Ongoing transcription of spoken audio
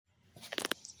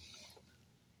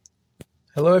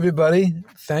Hello, everybody.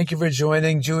 Thank you for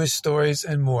joining Jewish Stories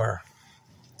and More.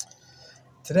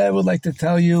 Today, I would like to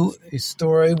tell you a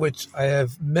story which I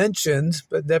have mentioned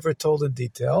but never told in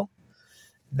detail.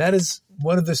 That is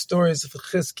one of the stories of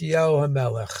Chizkiyahu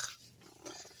HaMelech.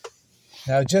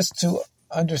 Now, just to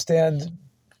understand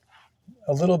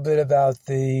a little bit about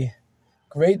the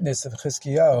greatness of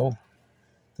Chizkiyahu,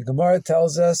 the Gemara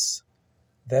tells us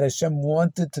that Hashem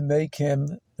wanted to make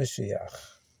him Mashiach.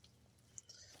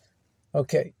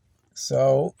 Okay,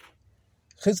 so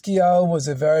Chizkiyahu was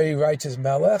a very righteous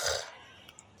melech.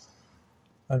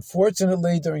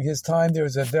 Unfortunately, during his time, there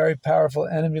was a very powerful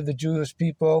enemy of the Jewish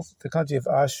people, the country of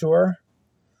Ashur.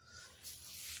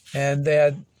 And they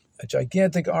had a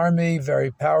gigantic army, very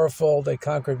powerful. They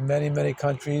conquered many, many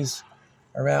countries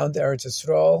around Eretz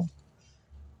Yisrael.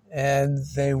 And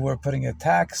they were putting a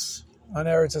tax on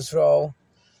Eretz Yisrael.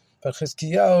 But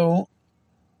Chizkiyahu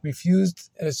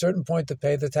refused at a certain point to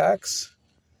pay the tax,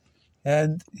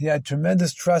 and he had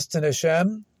tremendous trust in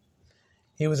Hashem.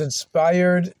 He was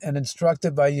inspired and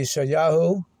instructed by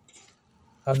Yeshayahu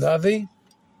HaNavi.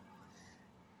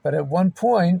 But at one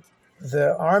point,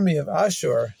 the army of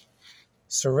Ashur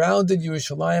surrounded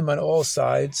Yerushalayim on all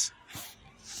sides,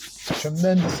 a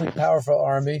tremendously powerful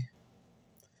army,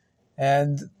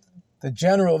 and the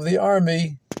general of the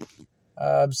army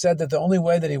said that the only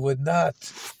way that he would not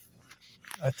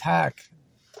attack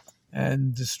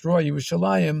and destroy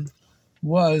Yerushalayim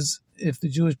was if the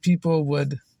Jewish people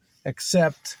would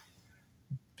accept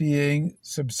being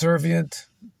subservient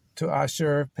to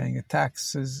Ashur, paying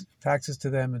taxes to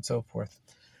them, and so forth.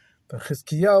 But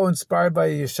Chizkiyahu, inspired by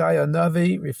Yeshaya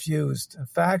Navi, refused. In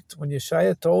fact, when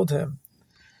Yeshaya told him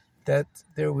that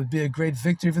there would be a great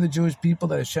victory for the Jewish people,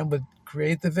 that Hashem would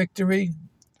create the victory,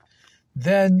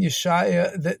 then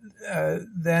Chizkiyahu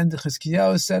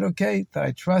said, okay, that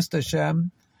I trust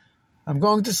Hashem, I'm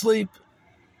going to sleep.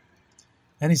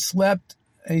 And he slept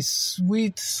a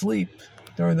sweet sleep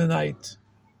during the night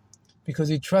because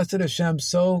he trusted Hashem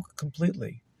so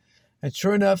completely. And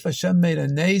sure enough, Hashem made a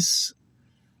nace.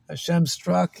 Hashem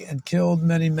struck and killed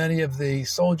many, many of the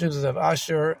soldiers of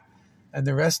Ashur, and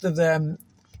the rest of them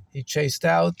he chased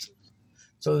out.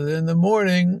 So that in the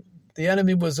morning, the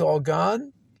enemy was all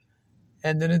gone.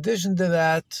 And in addition to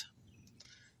that,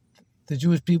 the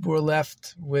Jewish people were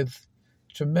left with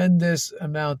tremendous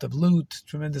amount of loot,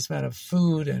 tremendous amount of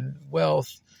food and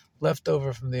wealth left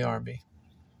over from the army.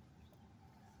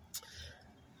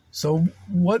 So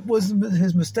what was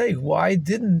his mistake? Why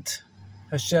didn't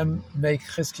Hashem make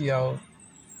Chizkiyahu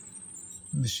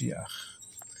Mashiach?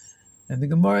 And the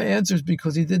Gemara answers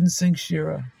because he didn't sing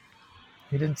Shira.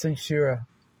 He didn't sing Shira.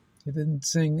 He didn't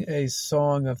sing a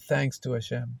song of thanks to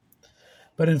Hashem.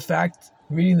 But in fact,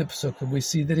 reading the Pesukim, we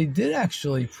see that he did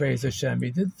actually praise Hashem.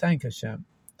 He did thank Hashem.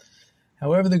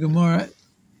 However, the Gemara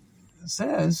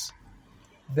says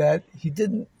that he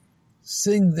didn't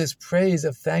sing this praise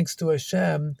of thanks to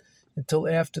Hashem until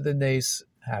after the nace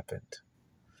happened.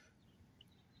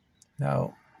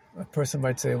 Now, a person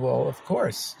might say, well, of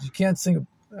course, you can't sing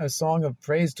a song of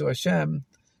praise to Hashem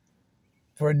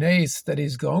for a nace that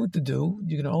he's going to do.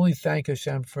 You can only thank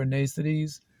Hashem for a nace that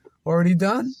he's already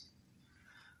done.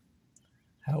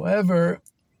 However,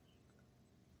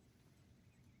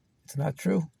 it's not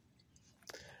true.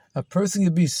 A person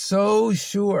can be so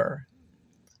sure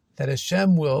that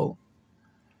Hashem will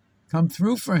come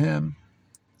through for him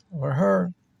or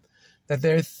her that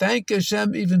they thank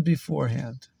Hashem even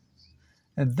beforehand.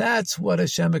 And that's what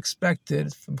Hashem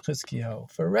expected from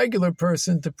Chizkiyahu. For a regular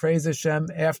person to praise Hashem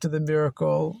after the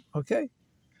miracle, okay,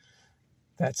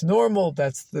 that's normal.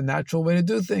 That's the natural way to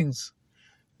do things.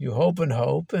 You hope,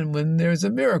 and when there's a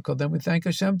miracle, then we thank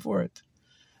Hashem for it.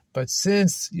 But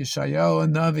since Yeshayahu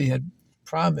HaNavi had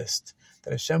promised that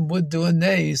Hashem would do a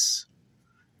nace,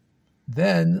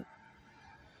 then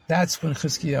that's when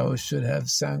Chizkiyahu should have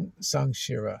sung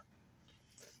Shira.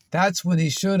 That's when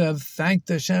he should have thanked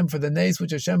Hashem for the nace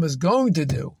which Hashem is going to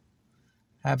do,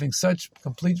 having such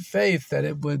complete faith that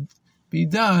it would be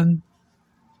done,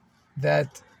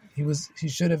 that he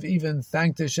should have even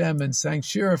thanked Hashem and sang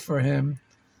Shira for him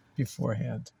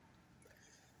beforehand.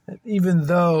 And even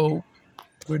though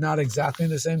we're not exactly in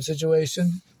the same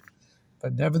situation,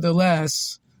 but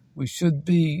nevertheless, we should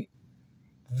be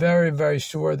very, very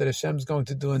sure that Hashem's going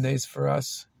to do a nace for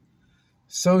us.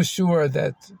 So sure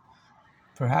that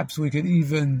perhaps we could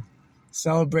even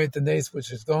celebrate the nace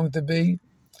which is going to be.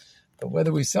 But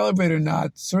whether we celebrate or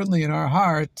not, certainly in our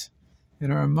heart,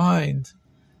 in our mind,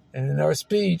 and in our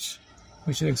speech,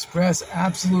 we should express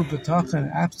absolute bitachon,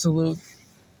 absolute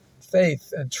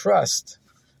faith and trust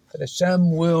that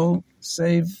Hashem will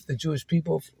save the Jewish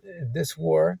people in this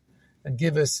war and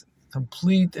give us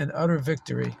complete and utter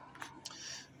victory.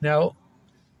 Now,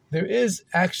 there is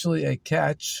actually a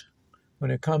catch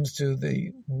when it comes to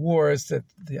the wars that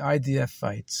the IDF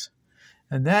fights.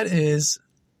 And that is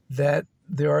that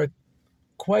there are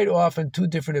quite often two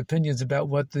different opinions about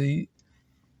what the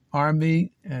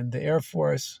Army and the Air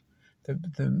Force,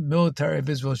 the military of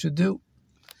Israel should do.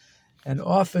 And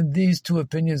often these two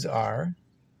opinions are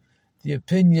the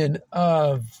opinion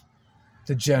of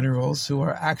the generals who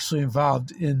are actually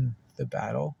involved in the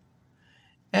battle,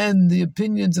 and the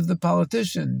opinions of the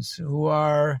politicians who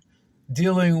are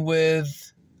dealing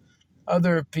with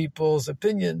other people's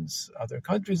opinions, other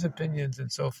countries' opinions,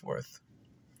 and so forth.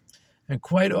 And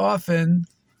quite often,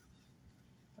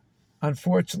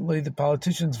 unfortunately, the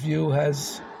politician's view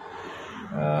has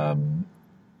been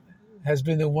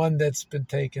the one that's been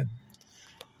taken.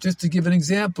 Just to give an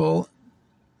example,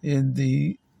 in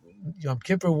the Yom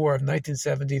Kippur War of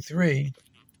 1973,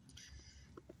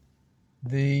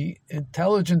 the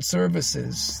intelligence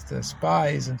services, the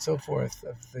spies and so forth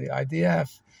of the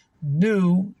IDF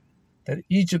knew that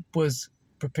Egypt was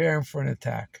preparing for an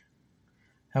attack.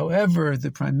 However,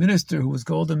 the prime minister, who was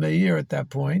Golda Meir at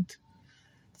that point,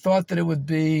 thought that it would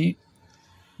be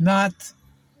not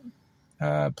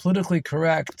politically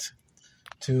correct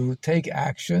to take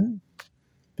action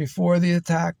before the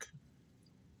attack.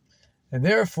 And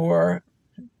therefore,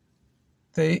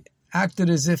 they acted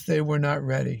as if they were not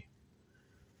ready.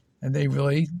 And they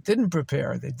really didn't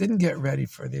prepare. They didn't get ready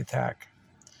for the attack.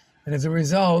 And as a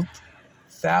result,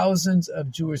 thousands of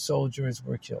Jewish soldiers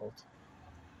were killed.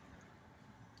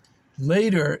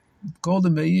 Later, Golda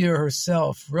Meir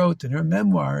herself wrote in her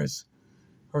memoirs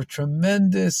her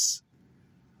tremendous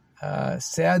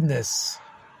sadness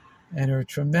and her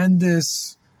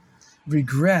tremendous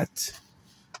regret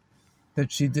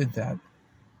that she did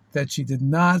that she did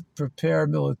not prepare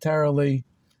militarily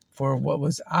for what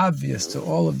was obvious to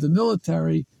all of the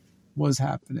military was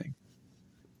happening.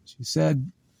 She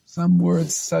said some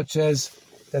words such as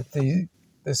that the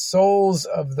souls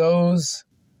of those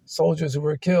soldiers who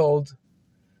were killed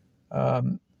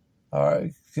can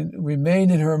remain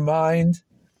in her mind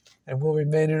and will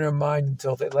remain in her mind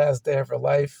until the last day of her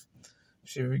life.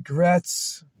 She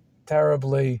regrets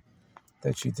terribly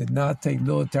that she did not take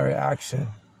military action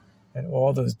and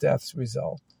all those deaths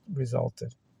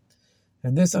resulted.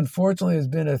 And this, unfortunately, has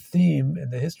been a theme in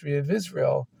the history of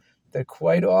Israel, that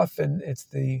quite often it's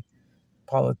the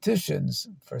politicians,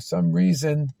 for some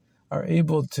reason, are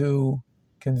able to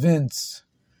convince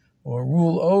or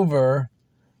rule over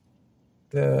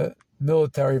the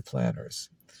military planners.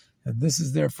 And this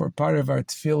is therefore part of our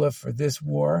tefillah for this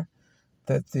war,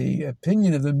 that the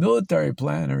opinion of the military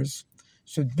planners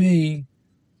should be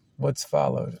what's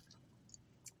followed,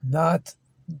 not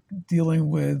dealing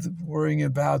with worrying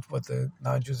about what the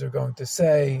non-Jews are going to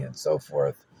say and so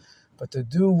forth, but to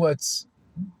do what's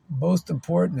most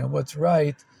important and what's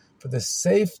right for the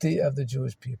safety of the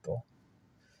Jewish people.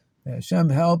 May Hashem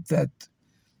help that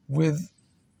with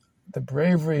the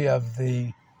bravery of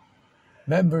the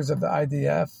members of the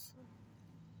IDF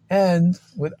and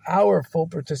with our full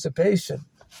participation,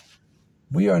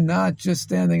 we are not just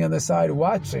standing on the side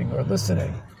watching or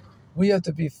listening. We have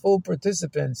to be full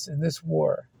participants in this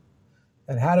war.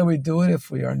 And how do we do it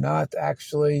if we are not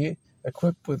actually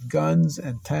equipped with guns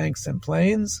and tanks and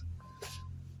planes?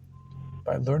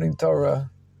 By learning Torah,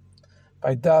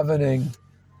 by davening,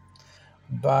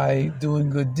 by doing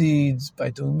good deeds, by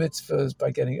doing mitzvahs,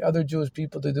 by getting other Jewish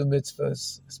people to do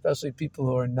mitzvahs, especially people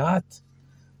who are not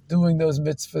doing those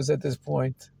mitzvahs at this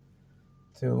point,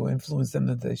 to influence them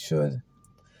that they should.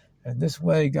 And this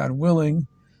way, God willing,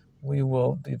 we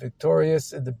will be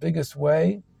victorious in the biggest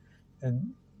way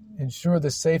and ensure the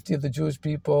safety of the Jewish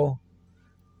people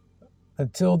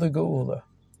until the Geula.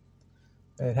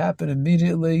 May it happen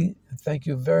immediately. And thank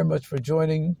you very much for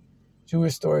joining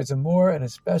Jewish Stories and More, and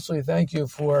especially thank you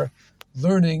for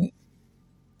learning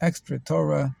extra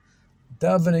Torah,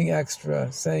 davening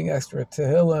extra, saying extra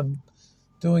Tehillim,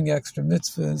 doing extra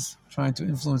mitzvahs, trying to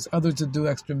influence others to do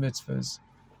extra mitzvahs,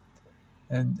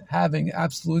 and having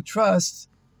absolute trust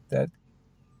that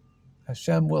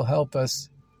Hashem will help us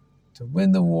to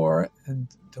win the war and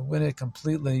to win it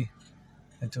completely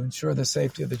and to ensure the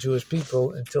safety of the Jewish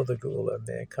people until the Geula.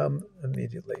 May it come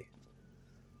immediately.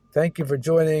 Thank you for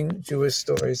joining Jewish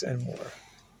Stories and More.